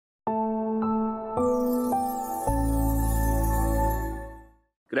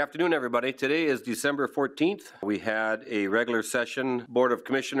Good afternoon, everybody. Today is December 14th. We had a regular session Board of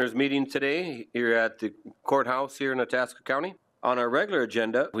Commissioners meeting today here at the courthouse here in Itasca County. On our regular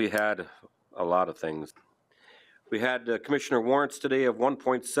agenda, we had a lot of things. We had Commissioner warrants today of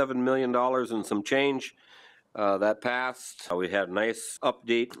 $1.7 million and some change. That passed. We had a nice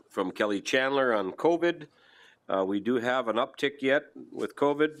update from Kelly Chandler on COVID. We do have an uptick yet with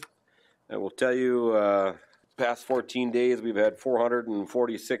COVID. I will tell you, past 14 days, we've had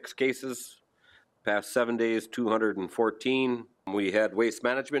 446 cases. Past 7 days, 214. We had Waste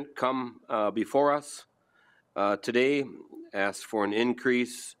Management come before us today, asked for an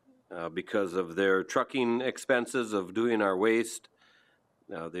increase because of their trucking expenses of doing our waste.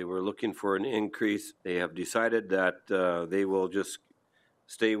 They were looking for an increase. They have decided that they will just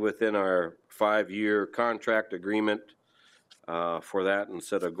stay within our 5-year contract agreement for that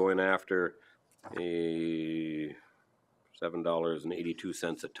instead of going after a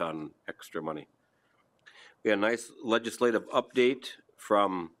 $7.82 a ton extra money. We had a nice legislative update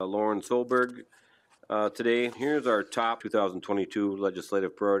from Lauren Solberg today. Here's our top 2022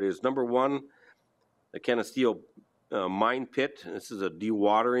 legislative priorities. Number one, the Canasteel mine pit. This is a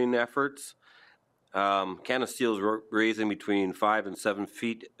dewatering efforts. Canasteel is raising between 5 and 7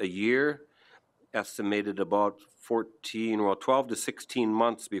 feet a year. Estimated about 12 to 16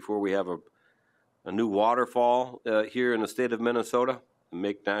 months before we have a new waterfall here in the state of Minnesota and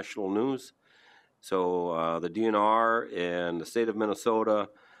make national news. So the DNR and the state of Minnesota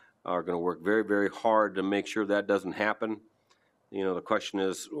are going to work very, very hard to make sure that doesn't happen. You know, the question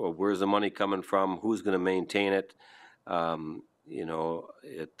is, well, where's the money coming from? Who's going to maintain it? You know,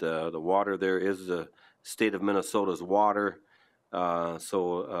 the water there is the state of Minnesota's water.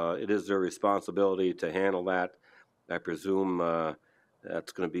 So it is their responsibility to handle that. I presume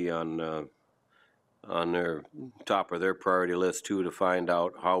that's going to be on their top of their priority list too, to find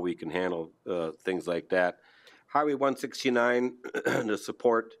out how we can handle things like that. Highway 169, the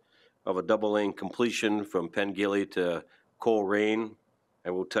support of a double lane completion from Pengilly to Coleraine.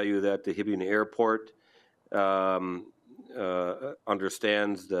 I will tell you that the Hibbing Airport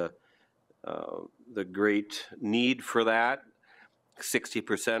understands the great need for that.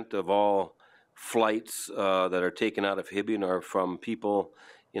 60% of all flights that are taken out of Hibbing are from people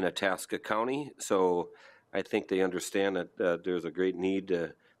in Itasca County. So I think they understand that there's a great need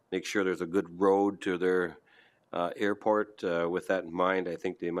to make sure there's a good road to their airport. With that in mind, I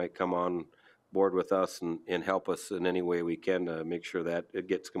think they might come on board with us and help us in any way we can to make sure that it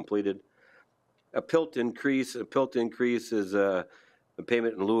gets completed. A PILT increase is a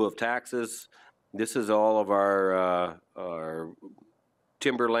payment in lieu of taxes. This is all of our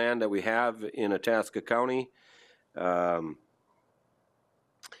timberland that we have in Itasca County.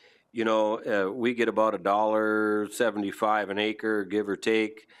 You know, we get about $1.75 an acre, give or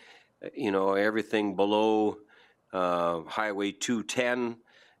take. You know, everything below Highway 210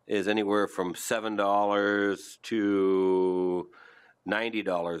 is anywhere from $7 to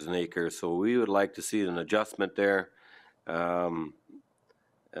 $90 an acre. So we would like to see an adjustment there. We're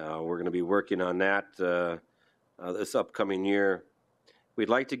going to be working on that this upcoming year. We'd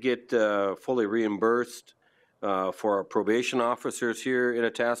like to get fully reimbursed for our probation officers here in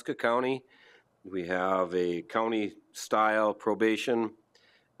Itasca County. We have a county-style probation.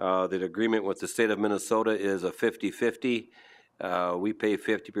 The agreement with the state of Minnesota is a 50-50. We pay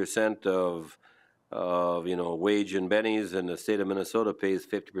 50% of you know, wage and bennies, and the state of Minnesota pays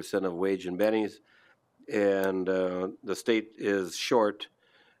 50% of wage and bennies. And the state is short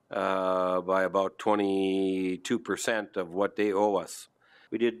by about 22% of what they owe us.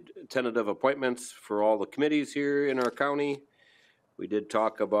 We did tentative appointments for all the committees here in our county. We did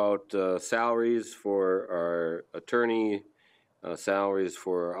talk about salaries for our attorney, salaries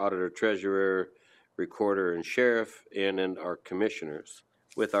for auditor, treasurer, recorder, and sheriff, and then our commissioners.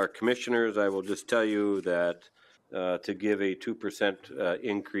 With our commissioners, I will just tell you that to give a 2%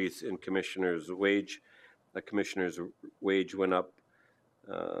 increase in commissioner's wage, the commissioner's wage went up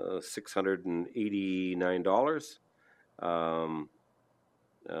 $689.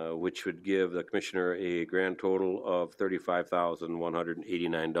 Which would give the commissioner a grand total of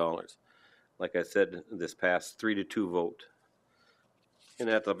 $35,189. Like I said, this passed 3-2 vote. And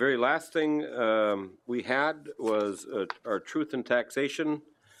at the very last thing we had was our Truth in Taxation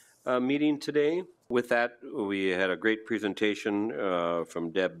meeting today. With that, we had a great presentation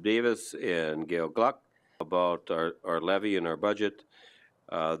from Deb Davis and Gail Gluck about our levy and our budget.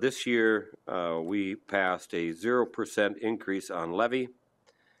 This year, we passed a 0% increase on levy.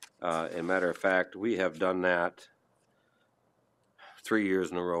 As a matter of fact, we have done that 3 years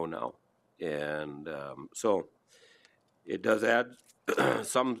in a row now. And so it does add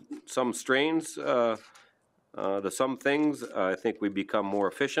some strains. Some things, I think we become more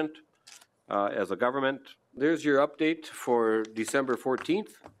efficient as a government. There's your update for December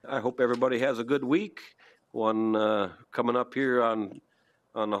 14th. I hope everybody has a good week. One coming up here on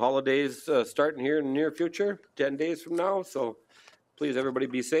the holidays, starting here in the near future, 10 days from now. So please, everybody,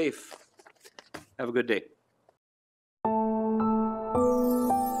 be safe. Have a good day.